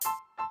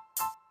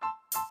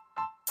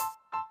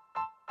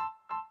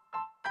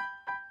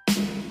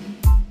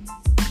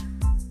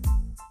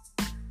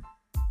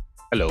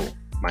Hello,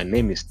 my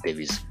name is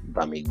Davis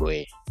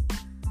Bamigwe.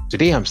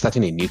 Today I'm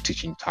starting a new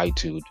teaching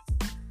titled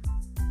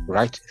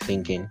Right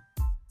Thinking,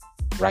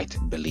 Right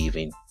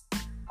Believing,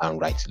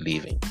 and Right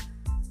Living.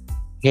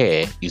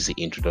 Here is the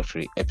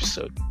introductory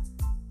episode.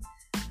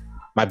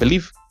 My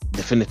belief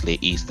definitely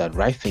is that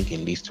right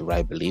thinking leads to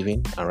right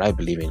believing, and right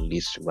believing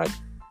leads to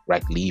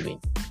right living.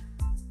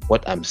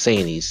 What I'm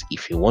saying is,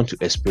 if you want to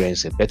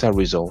experience a better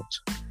result,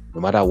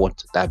 no matter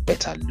what that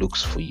better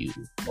looks for you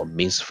or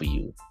means for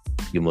you,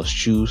 you must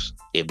choose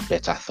a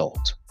better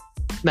thought.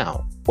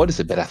 Now, what is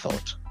a better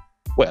thought?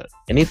 Well,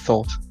 any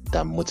thought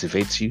that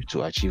motivates you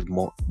to achieve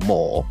more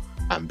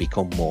and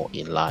become more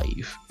in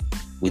life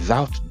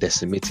without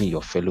decimating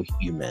your fellow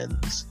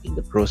humans in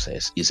the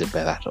process is a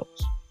better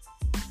thought.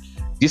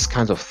 These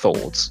kinds of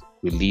thoughts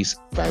release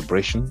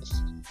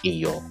vibrations in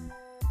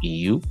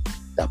you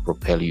that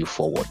propel you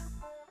forward.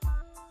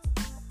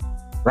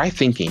 Right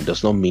thinking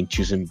does not mean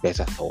choosing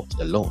better thoughts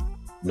alone.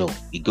 No,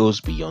 it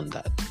goes beyond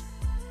that.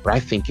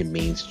 Right thinking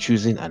means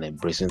choosing and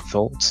embracing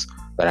thoughts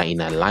that are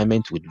in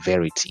alignment with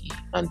verity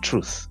and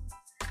truth.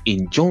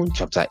 In John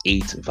chapter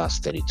 8, verse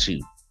 32,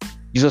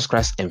 Jesus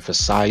Christ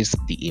emphasized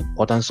the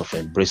importance of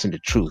embracing the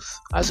truth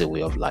as a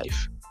way of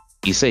life.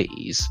 He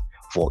says,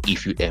 "For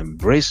if you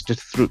embrace the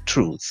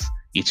truth,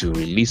 it will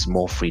release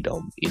more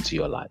freedom into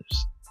your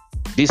lives."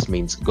 This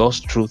means God's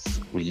truth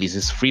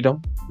releases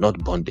freedom,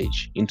 not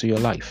bondage, into your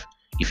life.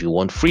 If you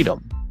want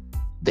freedom,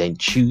 then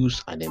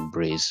choose and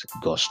embrace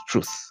God's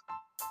truth.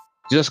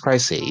 Jesus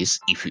Christ says,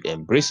 if you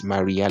embrace my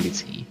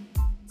reality,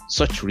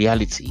 such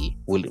reality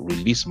will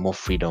release more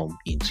freedom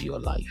into your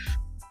life.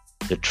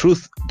 The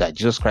truth that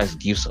Jesus Christ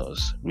gives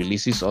us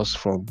releases us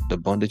from the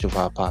bondage of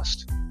our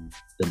past,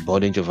 the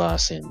bondage of our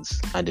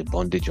sins, and the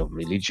bondage of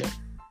religion.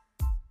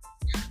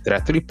 There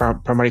are three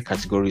primary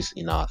categories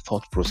in our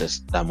thought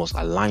process that must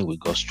align with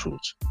God's truth.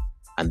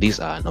 And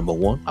these are, number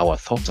one, our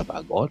thoughts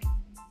about God,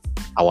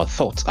 our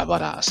thoughts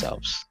about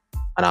ourselves,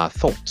 and our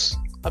thoughts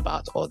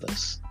about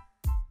others.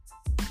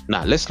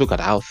 Now, let's look at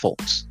how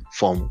thoughts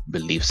form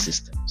belief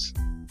systems.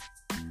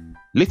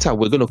 Later,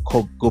 we're going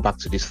to go back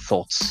to these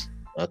thoughts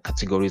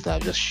categories that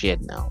I've just shared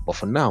now. But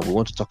for now, we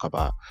want to talk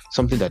about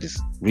something that is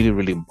really,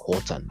 really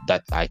important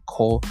that I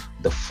call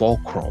the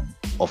fulcrum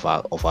of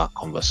our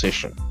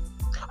conversation.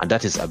 And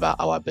that is about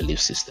our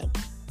belief system.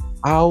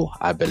 How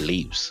are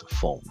beliefs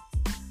formed?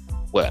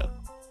 Well,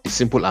 the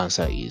simple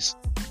answer is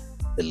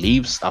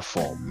beliefs are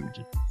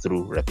formed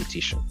through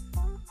repetition.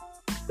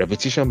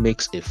 Repetition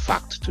makes a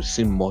fact to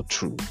seem more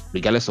true,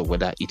 regardless of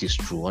whether it is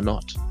true or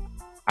not.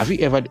 Have you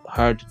ever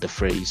heard the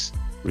phrase,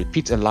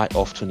 repeat a lie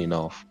often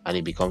enough and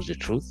it becomes the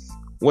truth?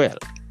 Well,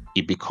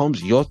 it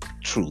becomes your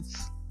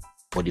truth,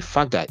 but the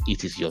fact that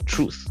it is your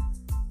truth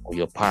or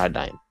your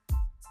paradigm,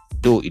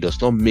 though it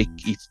does not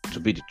make it to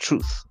be the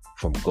truth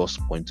from God's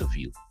point of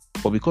view.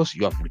 But because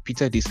you have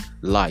repeated this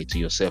lie to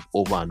yourself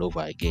over and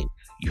over again,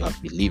 you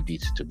have believed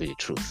it to be the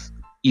truth,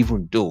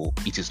 even though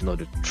it is not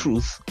the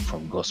truth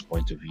from God's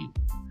point of view.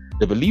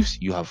 The beliefs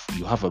you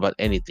have about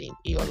anything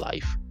in your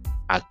life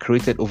are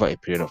created over a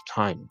period of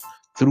time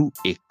through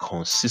a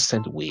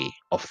consistent way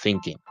of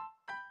thinking.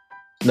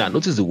 Now,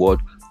 notice the word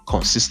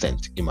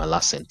consistent in my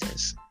last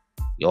sentence.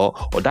 Or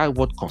that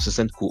word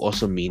consistent could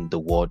also mean the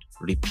word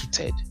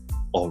repeated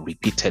or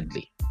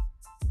repeatedly.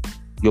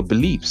 Your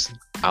beliefs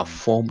are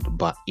formed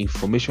by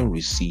information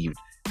received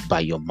by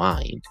your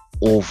mind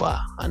over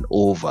and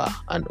over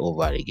and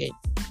over again.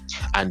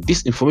 And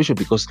this information,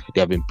 because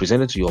they have been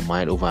presented to your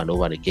mind over and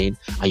over again,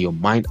 and your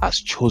mind has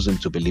chosen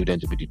to believe them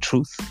to be the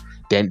truth,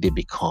 then they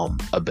become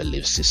a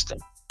belief system.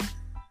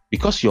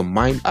 Because your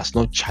mind has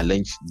not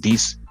challenged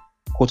this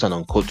quote and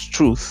unquote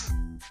truth,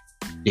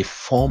 they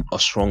form a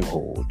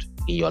stronghold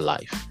in your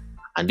life.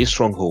 And this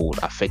stronghold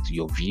affects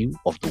your view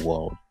of the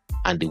world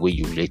and the way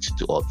you relate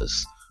to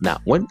others. Now,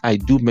 when I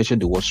do mention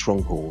the word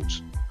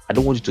strongholds, I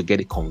don't want you to get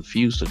it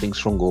confused to think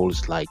stronghold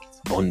is like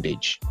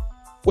bondage.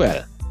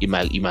 Well, you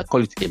might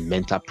call it a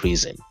mental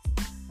prison,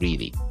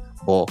 really.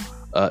 But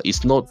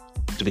it's not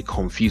to be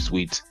confused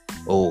with,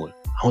 oh,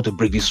 I want to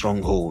break this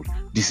stronghold.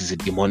 This is a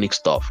demonic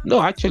stuff.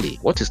 No, actually,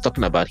 what he's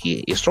talking about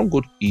here, a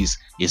stronghold is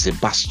a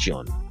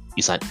bastion.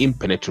 It's an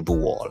impenetrable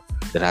wall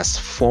that has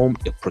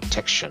formed a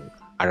protection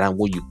around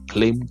what you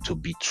claim to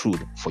be true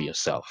for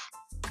yourself.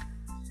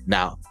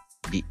 Now,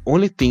 the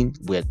only thing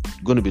we're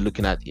going to be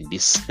looking at in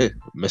this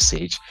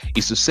message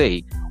is to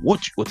say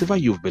whatever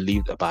you've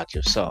believed about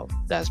yourself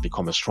that has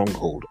become a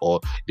stronghold or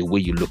the way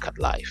you look at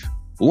life.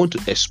 We want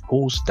to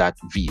expose that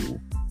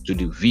view to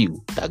the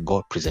view that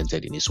God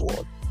presented in His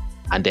Word.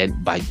 And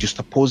then by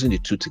juxtaposing the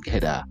two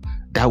together,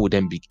 that would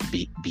then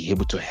be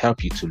able to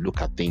help you to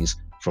look at things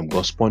from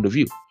God's point of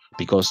view.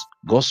 Because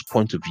God's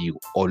point of view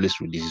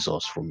always releases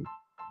us from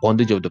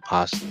bondage of the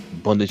past,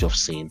 bondage of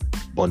sin,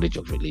 bondage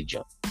of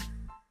religion.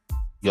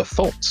 Your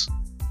thoughts,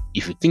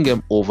 if you think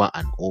them over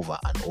and over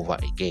and over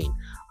again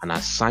and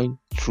assign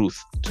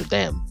truth to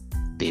them,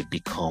 they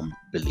become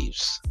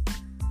beliefs.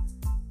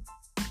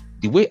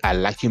 The way I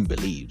liken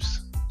beliefs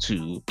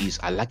to is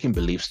I liken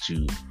beliefs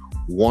to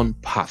one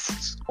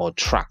paths or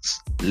tracks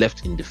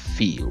left in the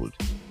field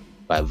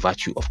by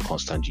virtue of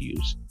constant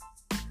use.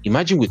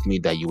 Imagine with me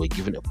that you were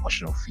given a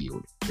portion of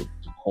field to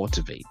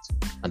cultivate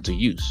and to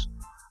use,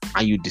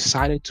 and you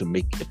decided to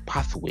make a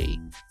pathway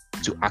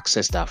to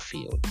access that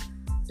field.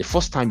 The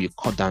first time you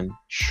cut down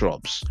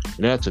shrubs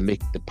in order to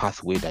make the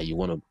pathway that you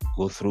want to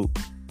go through,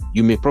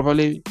 you may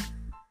probably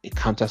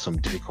encounter some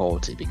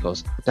difficulty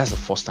because that's the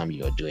first time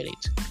you are doing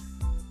it.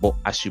 But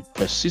as you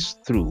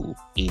persist through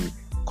in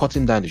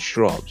cutting down the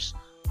shrubs,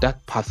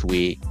 that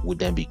pathway would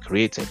then be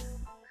created.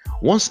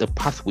 Once a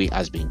pathway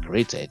has been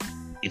created,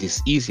 it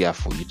is easier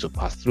for you to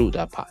pass through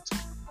that path.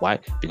 Why?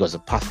 Because the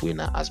pathway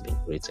now has been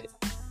created.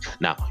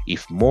 Now,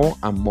 if more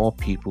and more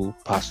people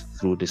pass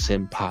through the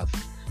same path,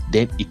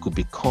 then it could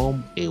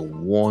become a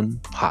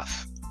one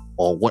path,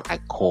 or what I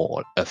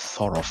call a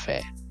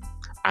thoroughfare,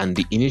 and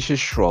the initial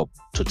shrub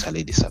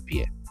totally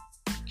disappear.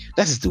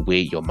 That is the way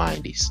your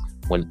mind is.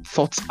 When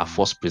thoughts are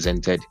first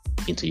presented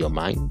into your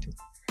mind,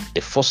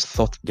 before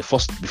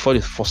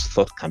the first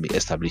thought can be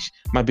established,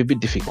 might be a bit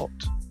difficult.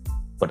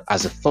 But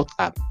as the thoughts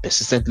are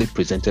persistently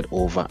presented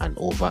over and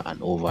over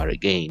and over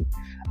again,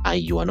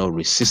 and you are not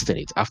resisting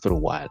it, after a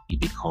while, it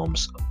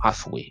becomes a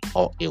pathway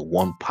or a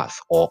one path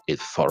or a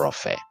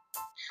thoroughfare.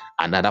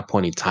 And at that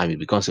point in time, it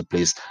becomes a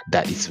place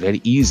that it's very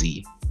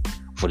easy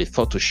for the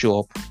thought to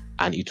show up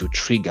and it will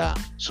trigger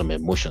some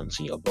emotions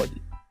in your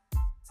body.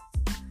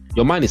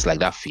 Your mind is like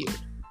that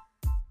field,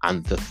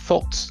 and the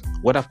thoughts,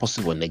 whether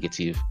positive or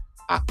negative,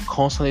 are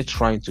constantly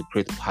trying to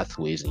create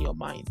pathways in your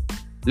mind.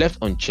 Left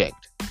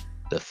unchecked,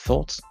 the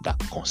thoughts that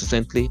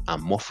consistently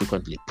and more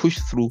frequently push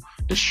through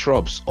the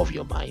shrubs of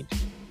your mind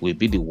will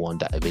be the one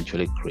that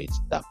eventually creates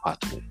that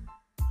pathway.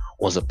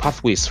 Once the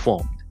pathway is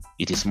formed,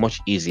 it is much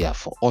easier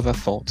for other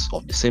thoughts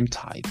of the same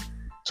type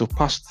to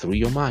pass through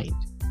your mind.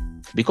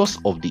 Because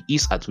of the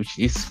ease at which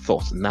these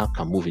thoughts now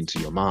can move into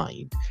your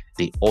mind,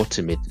 they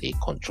ultimately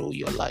control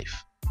your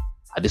life.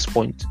 At this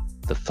point,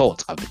 the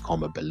thoughts have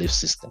become a belief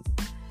system.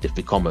 They've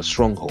become a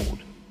stronghold,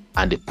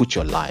 and they put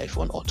your life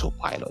on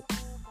autopilot.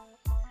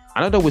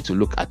 Another way to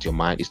look at your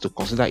mind is to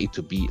consider it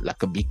to be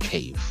like a big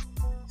cave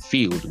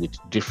filled with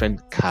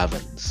different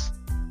caverns.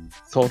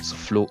 Thoughts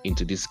flow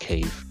into this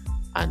cave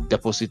and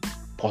deposit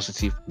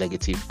positive,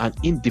 negative, and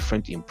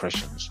indifferent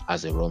impressions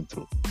as they run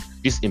through.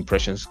 These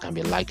impressions can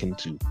be likened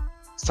to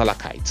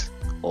stalactites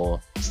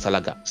or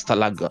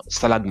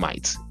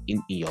stalagmites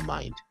in your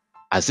mind.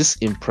 As these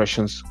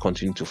impressions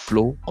continue to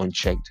flow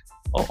unchecked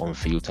or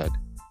unfiltered,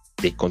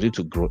 they continue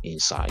to grow in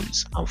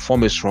size and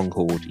form a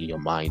stronghold in your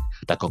mind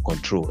that can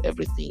control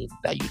everything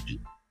that you do.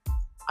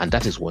 And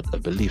that is what a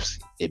belief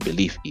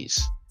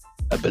is.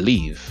 A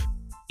belief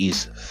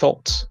is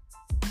thought.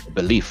 A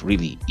belief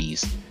really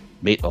is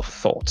made of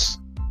thoughts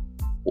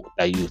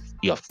that you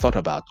have thought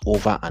about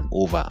over and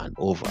over and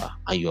over,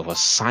 and you have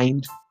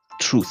assigned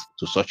truth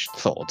to such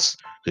thoughts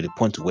to the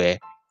point where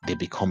they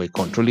become a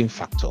controlling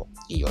factor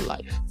in your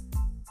life.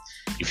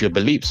 If your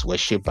beliefs were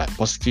shaped by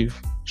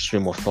positive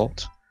stream of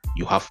thought,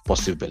 you have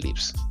positive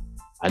beliefs.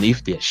 And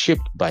if they are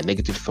shaped by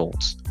negative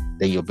thoughts,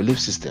 then your belief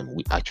system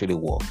will actually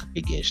work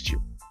against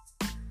you.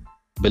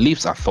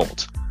 Beliefs are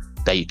thoughts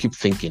that you keep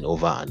thinking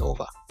over and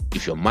over.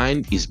 If your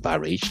mind is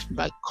barraged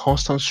by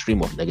constant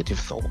stream of negative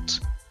thoughts,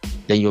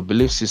 then your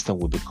belief system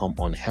will become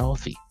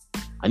unhealthy.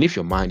 And if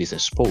your mind is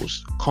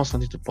exposed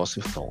constantly to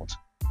positive thoughts,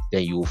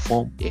 then you will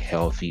form a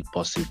healthy,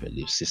 positive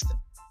belief system.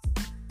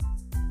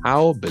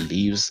 How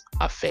beliefs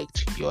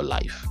affect your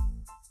life?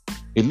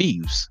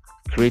 Beliefs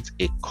create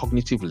a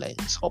cognitive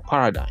lens or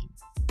paradigm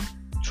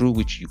through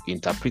which you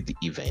interpret the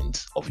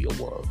events of your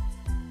world.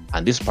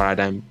 And this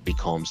paradigm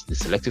becomes the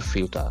selective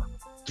filter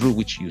through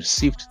which you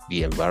sift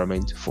the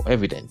environment for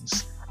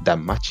evidence that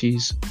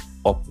matches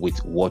up with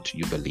what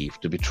you believe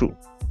to be true.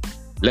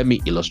 Let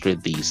me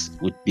illustrate this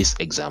with this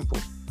example.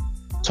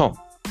 Tom,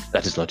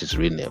 that is not his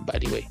real name by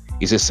the way,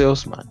 is a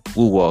salesman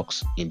who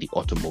works in the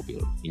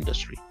automobile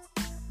industry.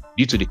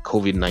 Due to the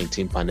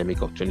COVID-19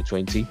 pandemic of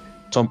 2020,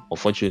 Tom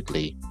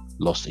unfortunately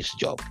lost his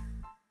job.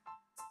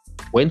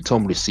 When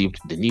Tom received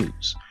the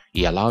news,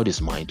 he allowed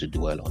his mind to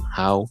dwell on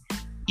how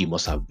he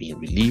must have been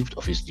relieved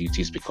of his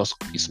duties because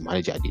his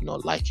manager did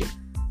not like him.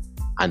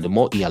 And the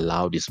more he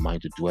allowed his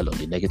mind to dwell on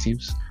the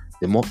negatives,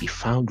 the more he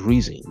found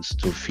reasons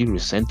to feel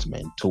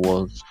resentment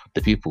towards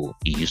the people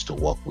he used to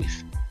work with.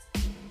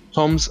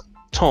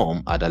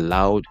 Tom had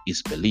allowed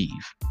his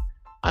belief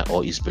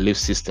or his belief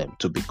system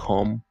to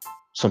become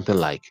something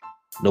like,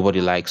 nobody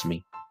likes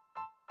me,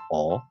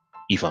 or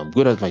if I'm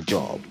good at my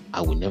job,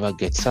 I will never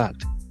get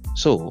sacked.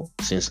 So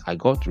since I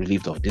got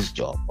relieved of this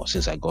job, or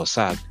since I got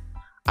sacked,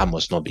 I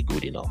must not be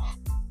good enough.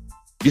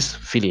 This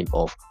feeling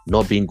of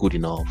not being good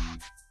enough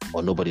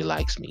or nobody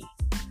likes me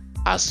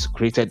has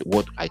created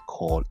what I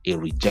call a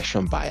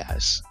rejection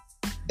bias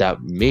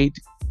that made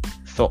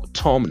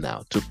Tom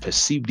now to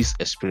perceive this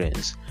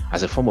experience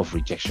as a form of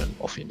rejection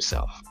of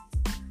himself.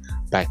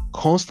 By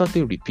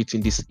constantly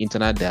repeating this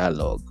internal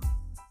dialogue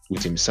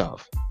with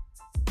himself,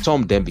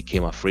 Tom then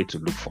became afraid to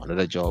look for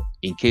another job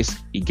in case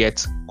he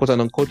gets quote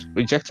unquote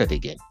rejected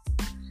again.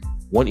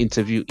 One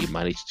interview he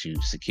managed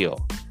to secure,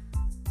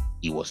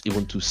 he was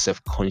even too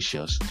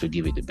self-conscious to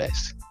give it the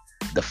best.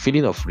 The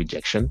feeling of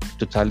rejection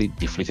totally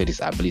deflated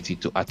his ability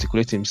to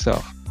articulate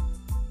himself.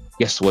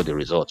 Guess what the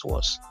result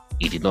was?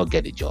 He did not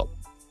get a job.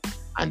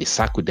 And the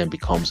cycle then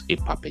becomes a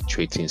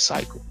perpetuating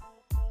cycle.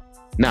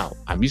 Now,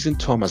 I'm using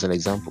Tom as an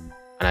example,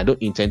 and I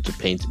don't intend to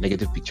paint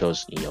negative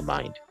pictures in your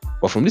mind.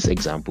 But from this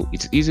example,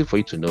 it's easy for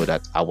you to know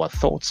that our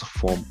thoughts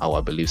form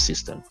our belief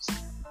systems,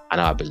 and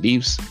our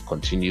beliefs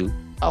contribute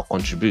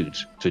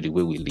to the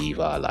way we live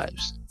our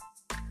lives.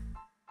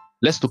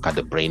 Let's look at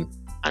the brain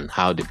and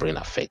how the brain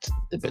affects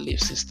the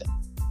belief system.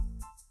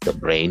 The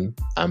brain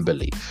and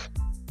belief.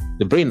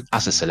 The brain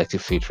has a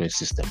selective filtering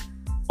system,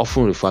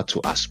 often referred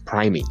to as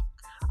priming,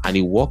 and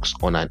it works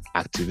on an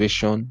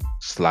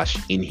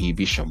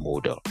activation/inhibition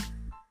model.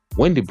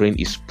 When the brain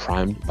is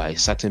primed by a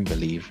certain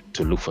belief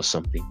to look for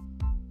something,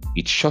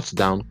 it shuts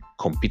down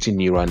competing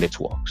neural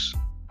networks.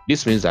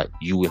 This means that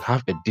you will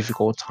have a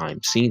difficult time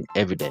seeing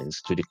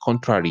evidence to the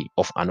contrary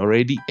of an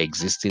already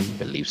existing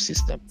belief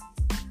system.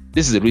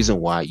 This is the reason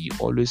why you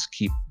always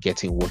keep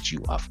getting what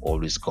you have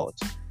always got.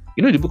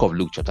 You know, in the book of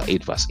Luke chapter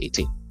 8 verse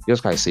 18,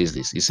 Jesus Christ says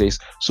this. He says,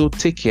 "So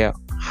take care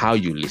how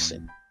you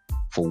listen,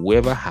 for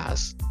whoever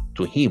has,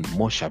 to him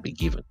more shall be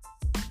given."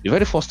 The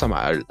very first time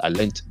I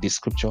learned this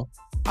scripture,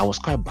 I was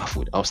quite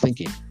baffled. I was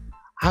thinking,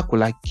 how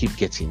could I keep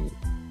getting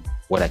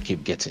what I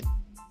keep getting?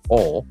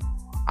 Or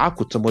how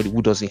could somebody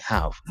who doesn't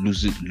have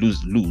lose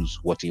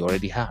what he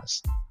already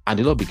has? And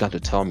the Lord began to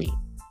tell me,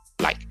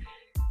 like,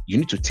 you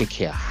need to take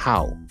care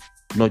how,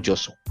 not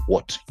just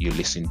what you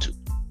listen to.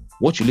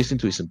 What you listen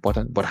to is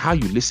important, but how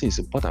you listen is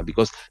important,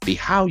 because the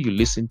how you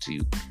listen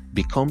to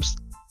becomes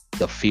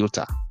the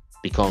filter,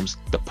 becomes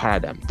the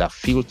paradigm that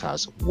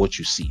filters what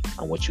you see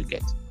and what you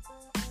get.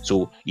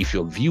 So if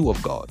your view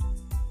of God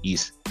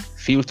is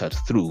filtered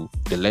through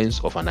the lens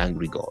of an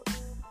angry God,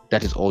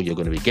 that is all you're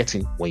going to be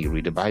getting when you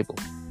read the Bible.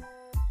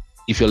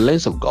 If your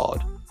lens of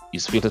God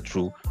is filtered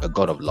through a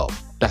God of love,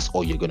 that's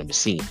all you're going to be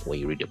seeing when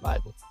you read the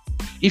Bible.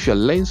 If your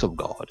lens of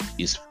God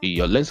is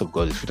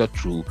filtered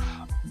through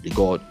the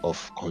God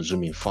of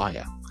consuming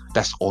fire,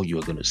 that's all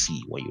you're going to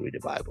see when you read the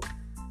Bible.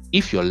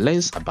 If your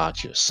lens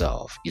about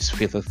yourself is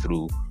filtered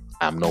through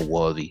 "I'm not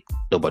worthy,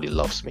 nobody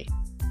loves me,"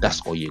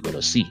 that's all you're going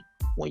to see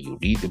when you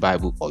read the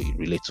Bible or you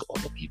relate to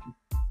other people.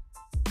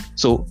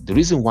 So the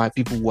reason why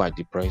people who are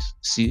depressed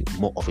see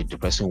more of a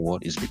depressing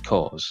world is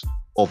because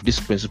of this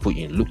principle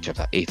in Luke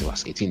chapter 8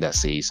 verse 18 that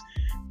says,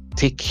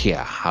 "Take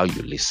care how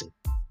you listen,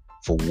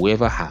 for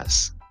whoever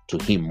has, to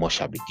him more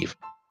shall be given."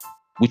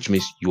 Which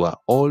means you are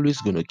always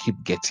going to keep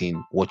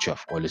getting what you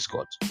have always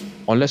got.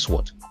 Unless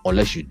what?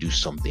 Unless you do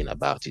something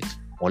about it.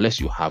 Unless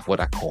you have what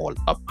I call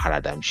a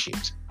paradigm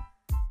shift.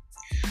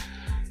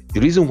 The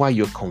reason why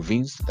you're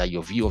convinced that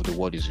your view of the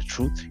world is the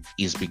truth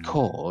is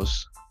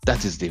because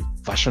that is the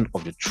version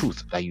of the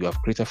truth that you have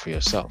created for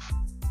yourself.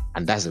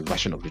 And that's the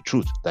version of the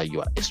truth that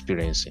you are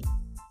experiencing.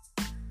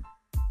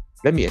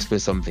 Let me explain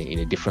something in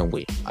a different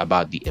way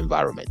about the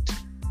environment.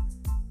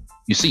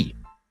 You see,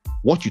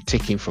 what you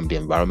take in from the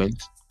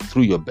environment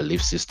through your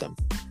belief system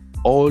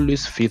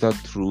always filter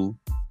through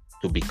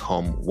to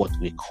become what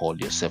we call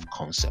your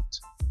self-concept.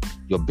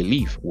 Your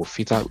belief will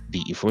filter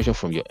the information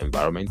from your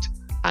environment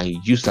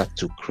and use that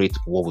to create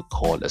what we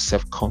call a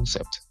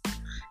self-concept.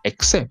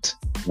 Except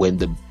when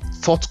the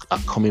thoughts are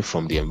coming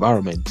from the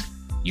environment,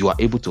 you are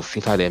able to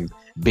filter them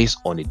based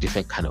on a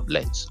different kind of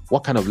lens.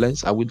 What kind of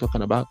lens are we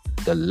talking about?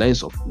 The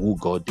lens of who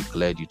God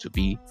declared you to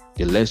be,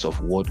 the lens of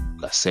what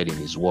God said in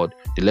His Word,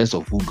 the lens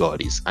of who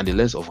God is, and the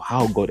lens of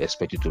how God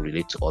expects you to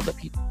relate to other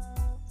people.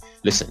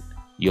 Listen,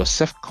 your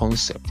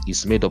self-concept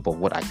is made up of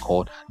what I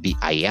call the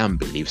I am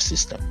belief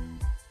system.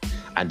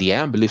 And the I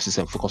am belief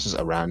system focuses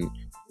around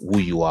who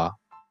you are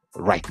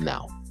right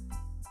now.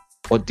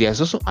 But there's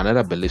also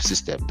another belief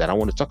system that I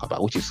want to talk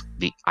about, which is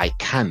the I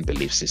can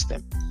belief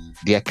system.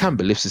 The I can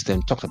belief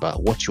system talks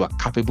about what you are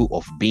capable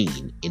of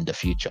being in the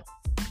future.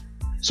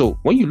 So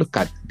when you look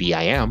at the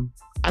I am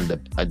and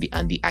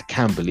the I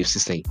can belief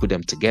system, you put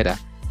them together,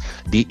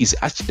 there is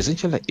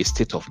essentially like a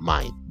state of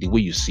mind, the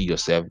way you see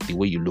yourself, the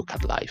way you look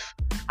at life.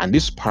 And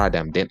this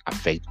paradigm then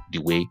affects the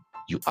way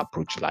you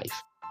approach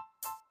life.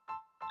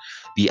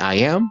 The I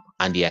am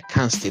and the I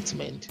can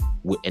statement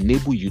will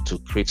enable you to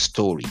create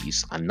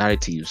stories and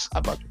narratives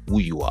about who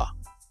you are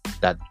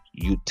that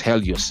you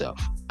tell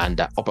yourself and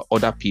that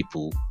other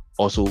people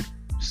also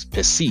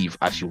perceive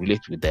as you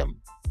relate with them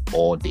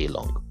all day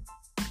long.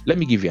 Let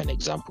me give you an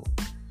example.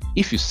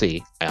 If you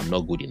say, I am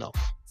not good enough,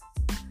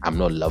 I'm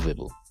not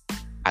lovable,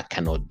 I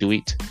cannot do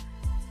it,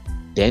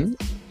 then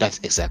that's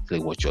exactly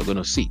what you're going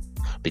to see,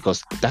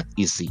 because that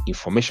is the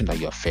information that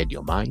you have fed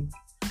your mind,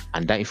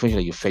 and that information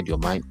that you fed your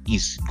mind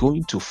is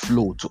going to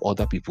flow to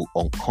other people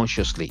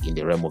unconsciously in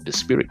the realm of the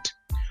spirit.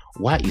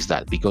 Why is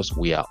that? Because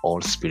we are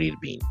all spirit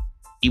beings.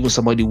 Even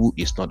somebody who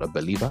is not a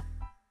believer,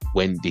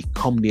 when they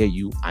come near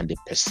you and they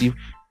perceive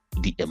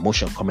the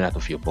emotion coming out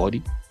of your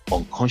body,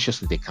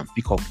 unconsciously they can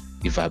pick up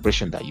the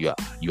vibration that you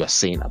are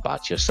saying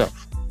about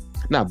yourself.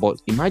 Now, but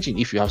imagine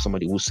if you have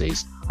somebody who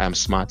says, I am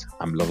smart,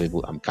 I'm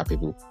lovable, I'm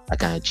capable, I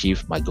can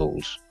achieve my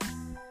goals.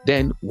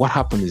 Then what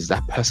happens is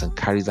that person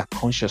carries that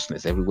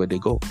consciousness everywhere they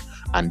go,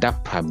 and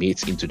that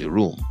permeates into the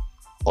room,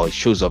 or it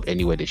shows up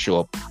anywhere they show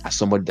up as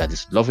somebody that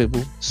is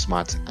lovable,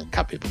 smart, and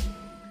capable.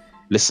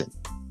 Listen,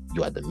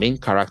 you are the main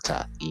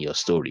character in your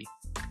story,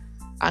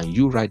 and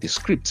you write the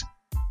script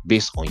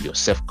based on your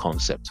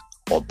self-concept,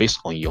 or based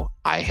on your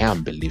I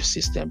am belief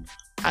system,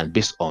 and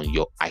based on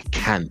your I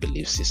can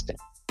belief system.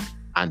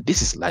 And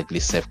this is likely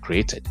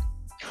self-created.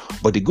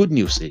 But the good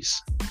news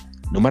is,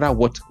 no matter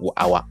what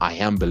our I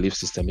am belief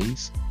system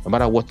is, no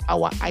matter what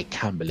our I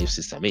can belief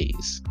system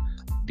is,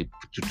 the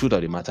truth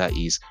of the matter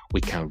is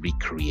we can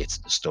recreate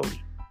the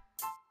story.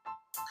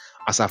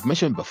 As I've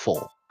mentioned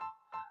before,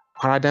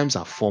 paradigms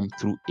are formed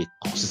through a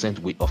consistent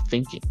way of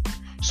thinking.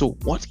 So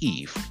what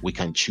if we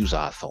can choose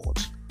our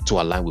thoughts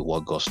to align with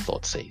what God's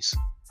thought says?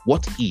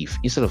 What if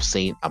instead of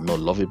saying I'm not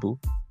lovable,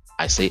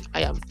 I say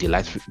I am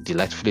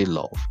delightfully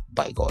loved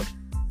by God?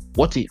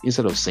 What if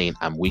instead of saying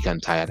I'm weak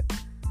and tired,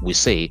 we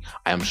say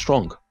I am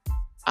strong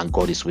and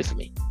God is with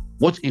me?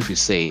 What if we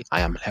say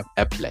I am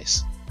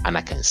helpless and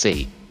I can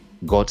say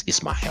God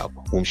is my help,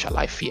 whom shall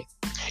I fear?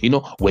 You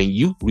know, when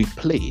you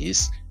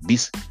replace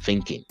this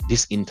thinking,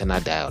 this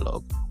internal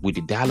dialogue with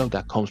the dialogue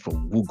that comes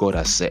from who God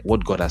has said,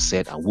 what God has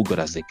said, and who God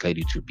has declared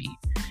you to be,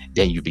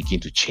 then you begin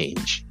to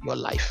change your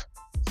life.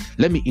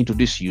 Let me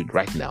introduce you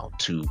right now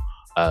to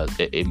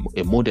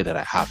a model that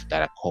I have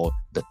that I call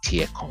the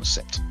tier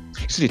concept.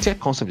 You see, the tier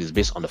concept is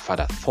based on the fact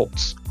that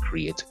thoughts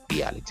create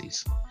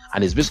realities,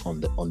 and it's based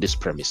on this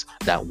premise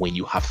that when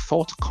you have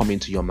thought come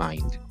into your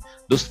mind,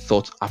 those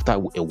thoughts, after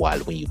a while,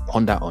 when you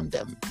ponder on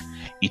them,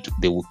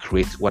 they will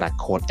create what I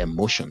call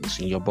emotions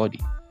in your body.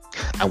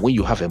 And when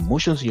you have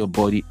emotions in your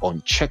body,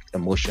 unchecked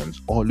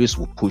emotions always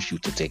will push you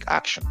to take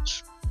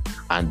actions.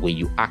 And when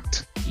you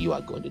act, you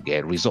are going to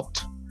get a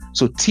result.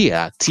 So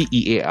TEAR,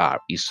 T-E-A-R,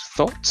 is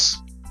thoughts,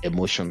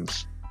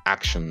 emotions,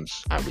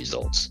 actions, and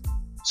results.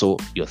 So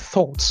your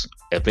thoughts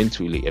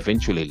eventually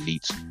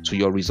lead to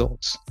your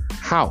results.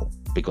 How?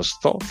 Because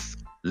thoughts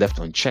left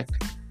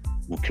unchecked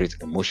will create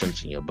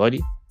emotions in your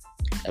body.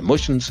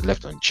 Emotions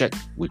left unchecked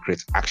will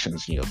create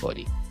actions in your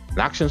body. And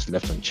actions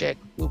left unchecked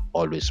will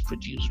always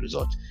produce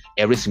results.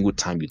 Every single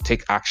time you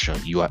take action,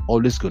 you are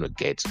always going to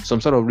get some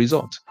sort of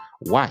result.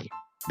 Why?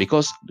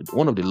 Because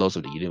one of the laws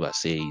of the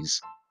universe says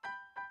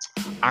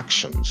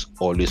actions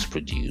always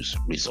produce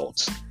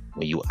results.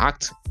 When you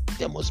act,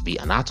 there must be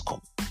an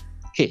outcome.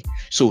 Okay,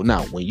 so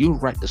now when you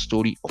write the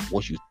story of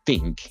what you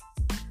think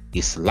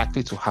is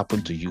likely to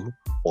happen to you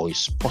or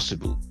is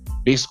possible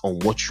based on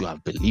what you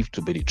have believed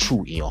to be the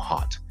truth in your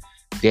heart,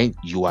 then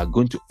you are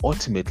going to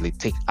ultimately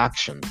take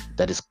action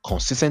that is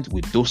consistent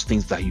with those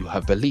things that you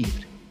have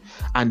believed.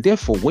 And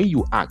therefore, when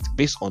you act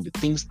based on the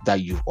things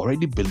that you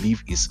already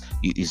believe is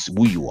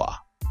who you are,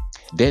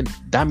 then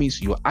that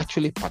means you are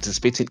actually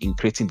participating in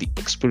creating the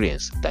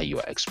experience that you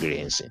are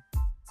experiencing.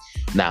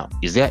 Now,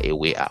 is there a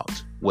way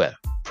out? Well,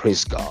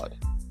 praise God.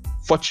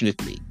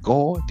 Fortunately,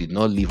 God did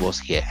not leave us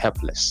here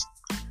helpless.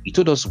 He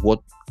told us what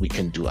we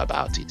can do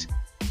about it.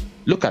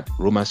 Look at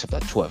Romans chapter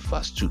 12,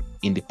 verse 2.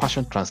 In the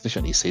Passion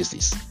Translation, it says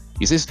this.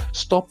 It says,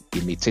 stop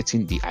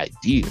imitating the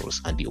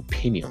ideals and the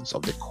opinions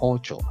of the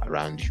culture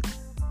around you,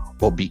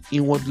 but be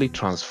inwardly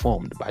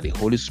transformed by the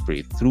Holy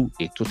Spirit through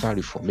a total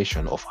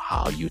reformation of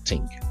how you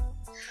think.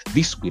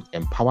 This will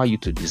empower you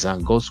to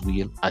discern God's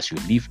will as you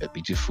live a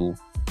beautiful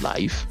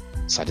life,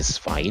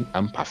 satisfying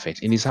and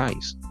perfect in His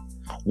eyes.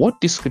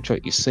 What this scripture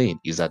is saying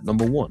is that,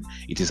 number one,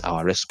 it is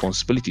our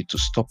responsibility to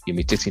stop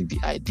imitating the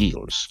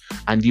ideals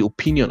and the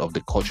opinion of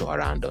the culture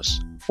around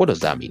us. What does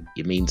that mean?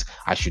 It means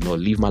I should not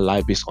live my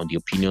life based on the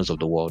opinions of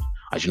the world.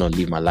 I should not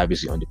live my life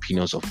based on the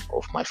opinions of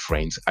my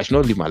friends. I should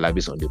not live my life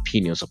based on the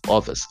opinions of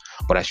others,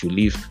 but I should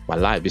live my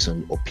life based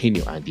on the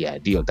opinion and the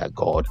ideal that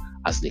God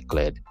has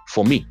declared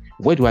for me.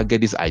 Where do I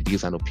get these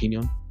ideas and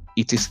opinion?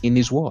 It is in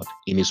His word.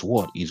 In His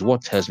word. His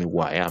word tells me who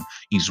I am.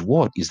 His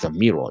word is the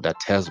mirror that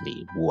tells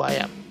me who I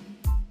am.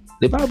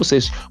 The Bible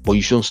says, but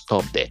you shouldn't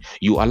stop there.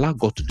 You allow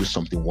God to do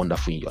something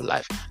wonderful in your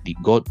life.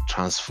 God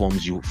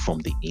transforms you from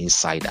the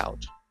inside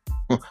out.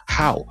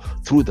 How?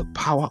 Through the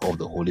power of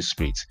the Holy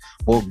Spirit.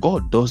 But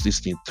God does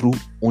this thing through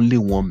only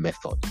one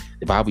method.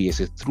 The Bible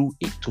says through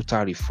a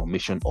total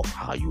reformation of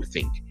how you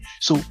think.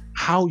 So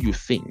how you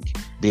think,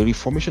 the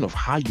reformation of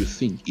how you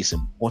think is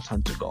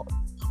important to God.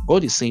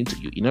 God is saying to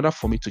you, in order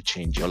for me to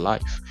change your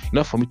life, in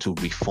order for me to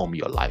reform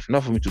your life, in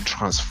order for me to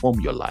transform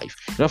your life,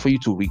 in order for you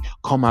to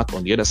come out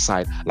on the other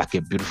side like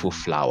a beautiful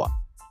flower,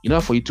 in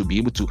order for you to be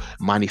able to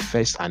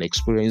manifest and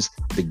experience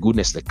the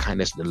goodness, the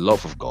kindness, the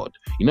love of God,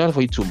 in order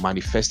for you to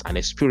manifest and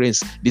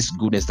experience this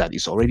goodness that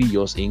is already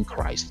yours in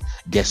Christ,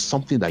 there's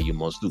something that you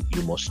must do.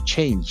 You must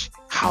change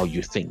how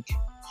you think.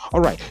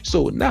 All right,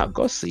 so now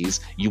God says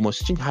you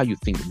must change how you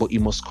think, but it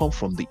must come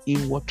from the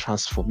inward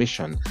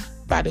transformation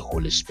by the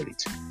Holy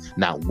Spirit.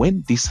 Now,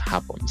 when this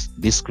happens,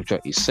 this scripture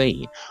is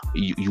saying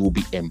you will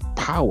be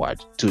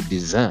empowered to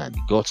discern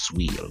God's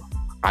will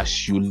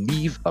as you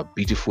live a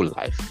beautiful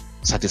life,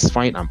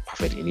 satisfying and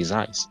perfect in His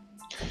eyes.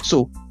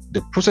 So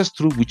the process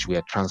through which we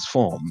are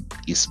transformed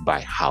is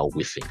by how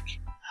we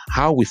think.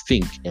 How we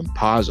think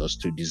empowers us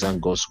to discern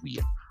God's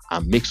will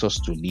and makes us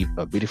to live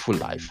a beautiful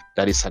life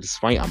that is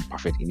satisfying and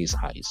perfect in His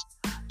eyes.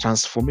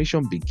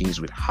 Transformation begins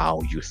with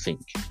how you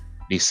think.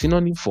 The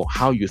synonym for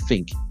how you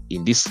think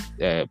in this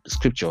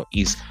scripture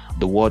is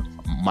the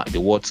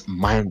words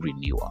mind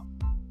renewal.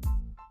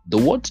 The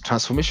word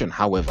transformation,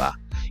 however,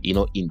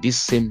 in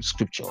this same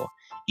scripture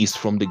is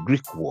from the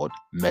Greek word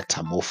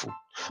metamorpho.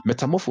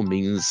 Metamorpho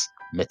means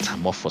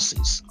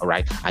metamorphosis, all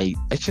right? And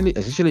it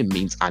essentially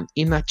means an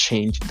inner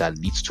change that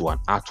leads to an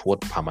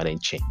outward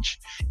permanent change.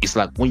 It's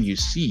like when you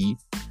see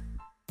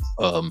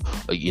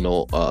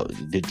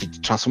the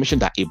transformation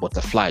that a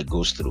butterfly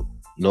goes through.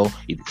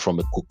 From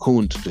a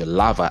cocoon to a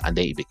larva, and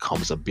then it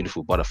becomes a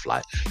beautiful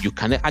butterfly. You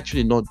can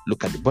actually not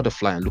look at the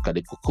butterfly and look at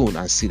the cocoon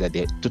and see that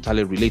they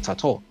totally relate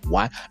at all.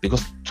 Why?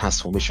 Because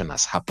transformation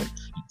has happened.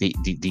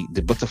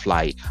 The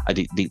butterfly,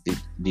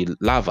 the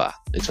larva,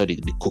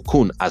 the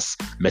cocoon has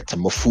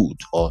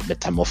metamorphosed or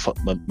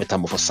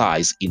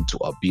metamorphosized into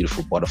a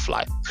beautiful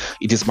butterfly.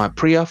 It is my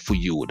prayer for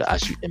you that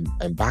as you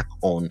embark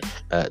on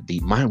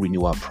the Mind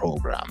Renewal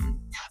program,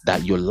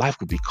 that your life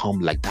will become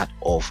like that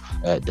of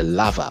the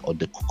larva or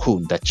the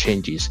cocoon that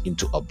changes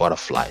into a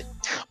butterfly.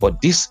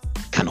 But this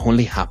can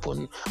only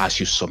happen as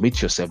you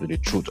submit yourself to the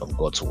truth of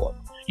God's word.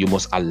 You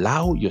must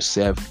allow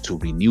yourself to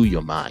renew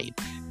your mind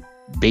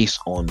based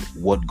on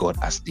what God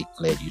has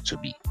declared you to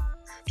be.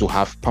 To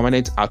have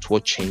permanent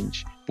outward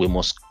change, we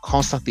must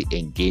constantly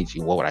engage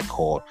in what I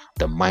call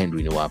the mind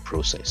renewal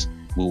process.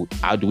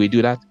 How do we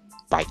do that?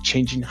 By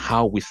changing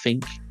how we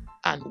think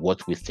and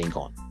what we think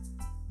on.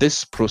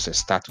 This process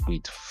starts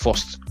with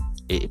first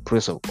a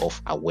process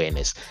of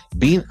awareness.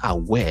 Being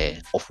aware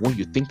of what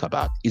you think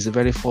about is the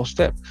very first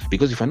step,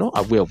 because if you're not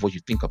aware of what you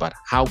think about,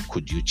 how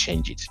could you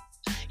change it?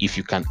 If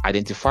you can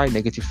identify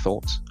negative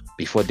thoughts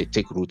before they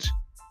take root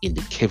in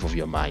the cave of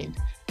your mind,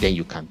 then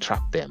you can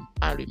trap them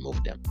and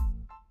remove them.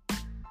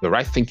 The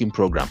Right Thinking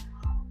program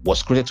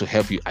was created to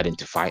help you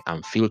identify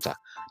and filter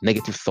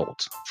negative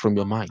thoughts from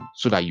your mind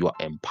so that you are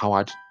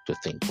empowered to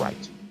think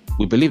right.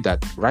 We believe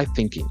that right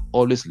thinking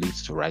always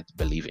leads to right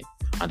believing,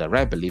 and that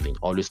right believing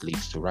always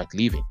leads to right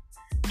living.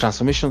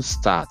 Transformation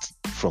starts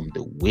from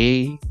the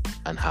way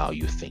and how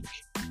you think.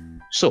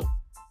 So,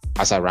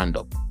 as I round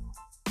up,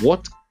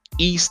 what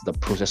is the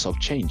process of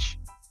change?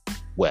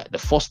 Well, the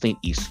first thing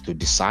is to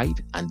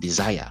decide and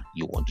desire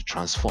you want to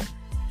transform.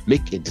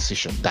 Make a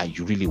decision that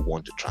you really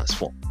want to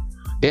transform.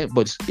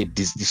 But if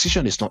this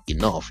decision is not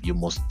enough, you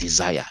must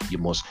desire, you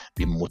must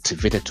be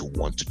motivated to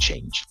want to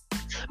change.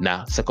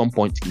 Now, second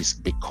point is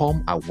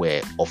become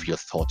aware of your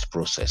thought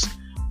process.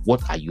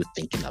 What are you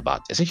thinking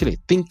about? Essentially,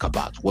 think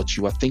about what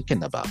you are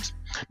thinking about.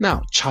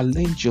 Now,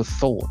 challenge your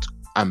thought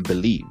and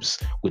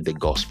beliefs with the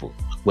gospel.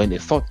 When a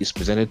thought is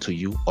presented to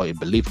you or a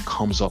belief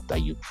comes up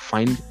that you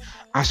find,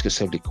 ask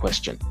yourself the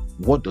question,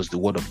 what does the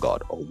word of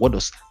God, or what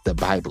does the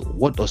Bible,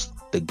 what does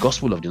the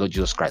gospel of the Lord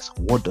Jesus Christ,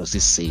 what does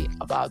it say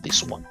about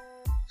this one?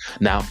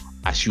 Now,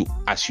 as you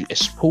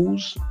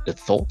expose the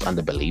thought and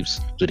the beliefs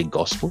to the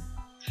gospel,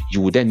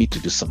 you will then need to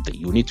do something.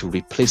 You need to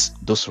replace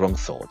those wrong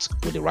thoughts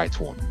with the right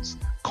ones.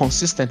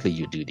 Consistently,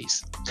 you do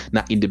this.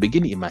 Now, in the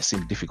beginning, it might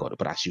seem difficult,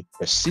 but as you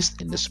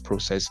persist in this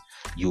process,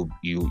 you'll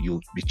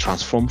be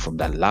transformed from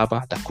that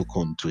larva, that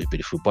cocoon, to a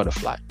beautiful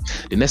butterfly.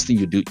 The next thing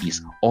you do is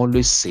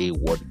always say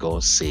what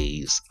God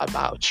says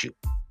about you.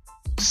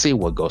 Say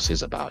what God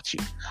says about you.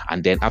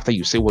 And then after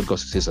you say what God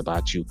says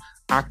about you,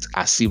 act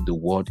as if the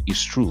word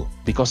is true,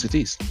 because it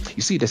is.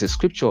 You see, there's a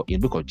scripture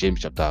in the book of James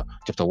chapter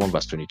 1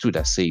 verse 22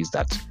 that says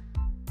that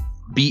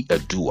be a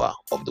doer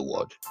of the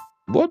word.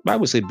 What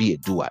Bible says be a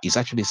doer is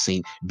actually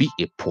saying be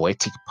a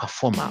poetic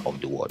performer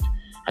of the word.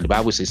 And the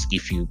Bible says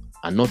if you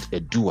are not a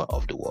doer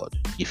of the word,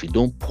 if you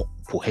don't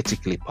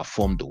poetically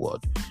perform the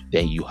word,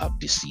 then you have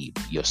deceived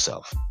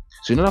yourself.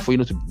 So in order for you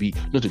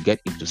not to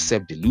get into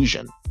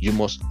self-delusion, you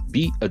must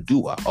be a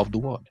doer of the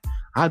word.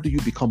 How do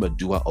you become a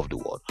doer of the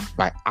word?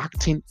 By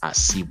acting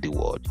as if the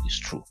word is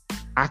true.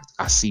 Act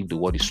as if the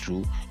word is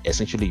true.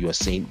 Essentially, you are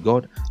saying,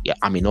 God, yeah,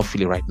 I may not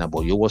feel it right now,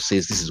 but your word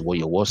says this is what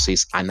your word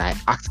says, and I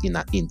act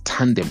in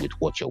tandem with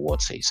what your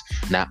word says.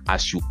 Now,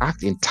 as you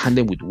act in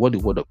tandem with what the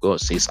word of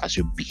God says, as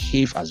you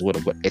behave as the word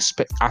of God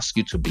asks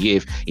you to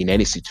behave in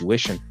any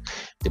situation,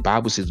 the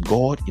Bible says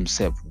God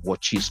himself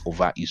watches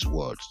over his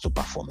words to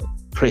perform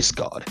it. Praise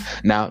God.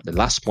 Now, the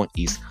last point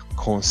is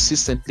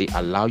consistently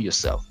allow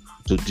yourself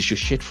to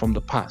dissociate from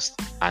the past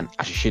and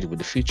associate it with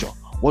the future.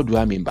 What do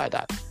I mean by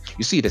that?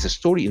 You see, there's a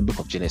story in the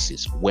book of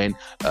Genesis when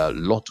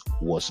Lot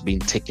was being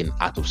taken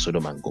out of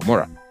Sodom and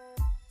Gomorrah.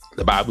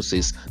 The Bible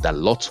says that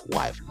Lot's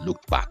wife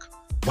looked back.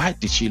 Why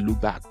did she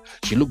look back?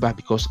 She looked back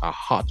because her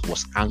heart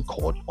was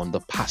anchored on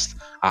the past.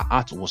 Her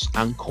heart was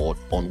anchored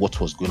on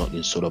what was going on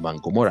in Sodom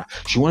and Gomorrah.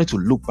 She wanted to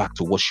look back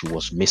to what she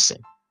was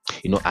missing.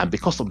 And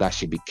because of that,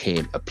 she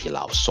became a pillar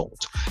of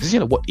salt.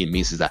 What it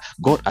means is that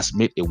God has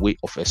made a way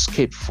of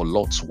escape for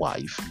Lot's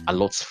wife and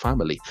Lot's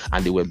family,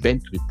 and they were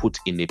meant to be put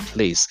in a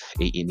place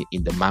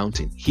in the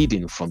mountain,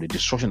 hidden from the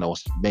destruction that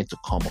was meant to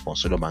come upon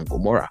Sodom and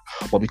Gomorrah.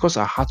 But because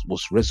her heart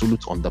was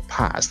resolute on the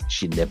past,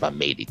 she never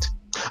made it.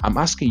 I'm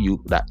asking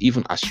you that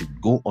even as you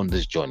go on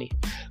this journey,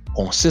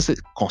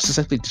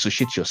 consistently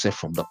dissociate yourself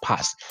from the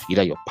past,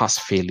 either your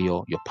past failure,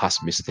 your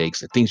past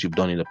mistakes, the things you've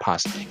done in the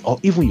past, or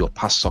even your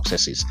past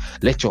successes.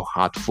 Let your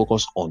heart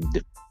focus on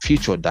the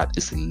future that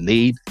is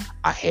laid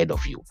ahead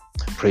of you.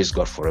 Praise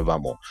God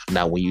forevermore.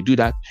 Now, when you do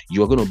that,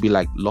 you are going to be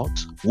like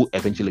Lot, who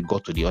eventually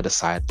got to the other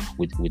side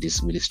with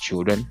his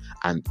children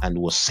and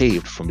was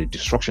saved from the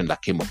destruction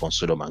that came upon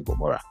Sodom and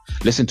Gomorrah.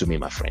 Listen to me,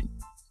 my friend.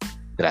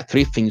 There are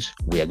 3 things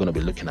we are going to be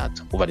looking at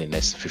over the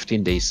next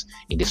 15 days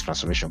in this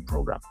transformation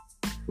program.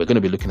 We're going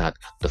to be looking at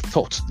the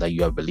thoughts that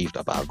you have believed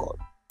about God,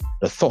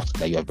 the thought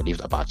that you have believed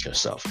about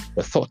yourself,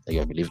 the thought that you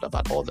have believed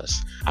about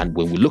others. And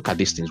when we look at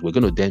these things, we're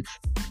going to then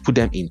put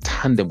them in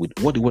tandem with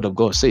what the Word of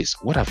God says.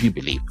 What have you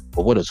believed?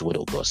 Or what does the Word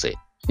of God say?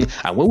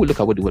 And when we look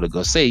at what the Word of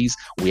God says,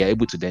 we are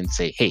able to then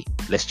say, hey,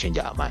 let's change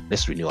our mind.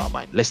 Let's renew our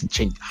mind. Let's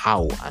change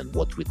how and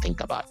what we think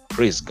about.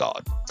 Praise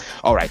God.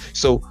 All right.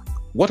 So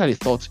what are the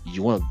thoughts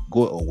you want to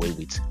go away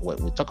with when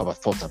we talk about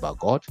thoughts about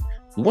God?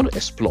 We want to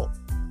explore,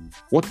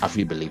 what have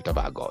we believed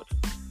about God?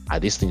 Are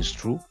these things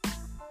true?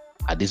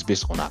 Are these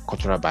based on our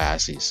cultural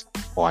biases,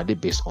 or are they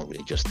based on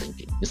religious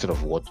thinking instead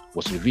of what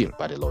was revealed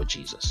by the Lord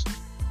Jesus?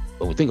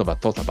 When we think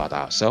about thoughts about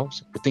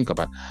ourselves, we think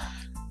about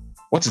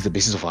what is the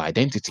basis of our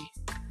identity?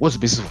 What's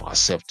the basis of our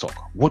self-talk?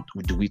 What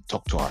do we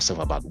talk to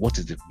ourselves about? What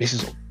is the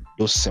basis of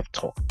those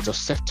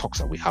self-talks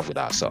that we have with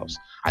ourselves?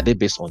 Are they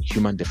based on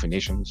human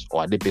definitions,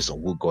 or are they based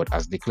on who God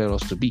has declared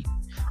us to be?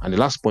 And the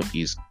last point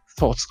is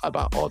thoughts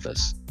about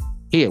others.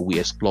 Here we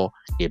explore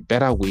a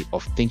better way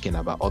of thinking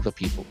about other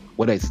people,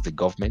 whether it's the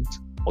government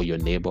or your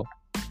neighbor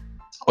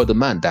or the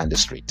man down the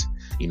street.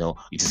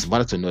 It is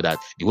important to know that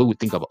the way we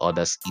think about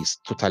others is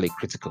totally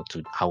critical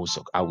to how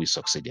we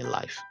succeed in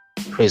life.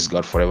 Praise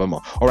God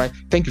forevermore. All right.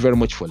 Thank you very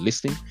much for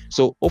listening.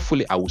 So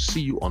hopefully I will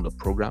see you on the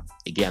program.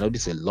 Again, I know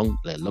this is a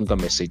longer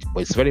message,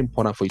 but it's very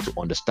important for you to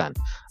understand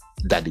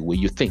that the way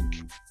you think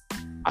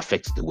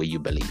affects the way you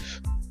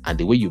believe, and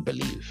the way you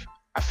believe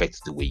affects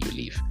the way you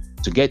live.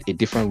 To get a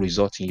different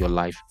result in your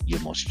life, you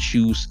must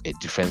choose a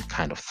different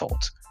kind of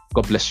thought.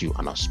 God bless you,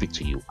 and I'll speak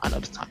to you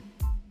another time.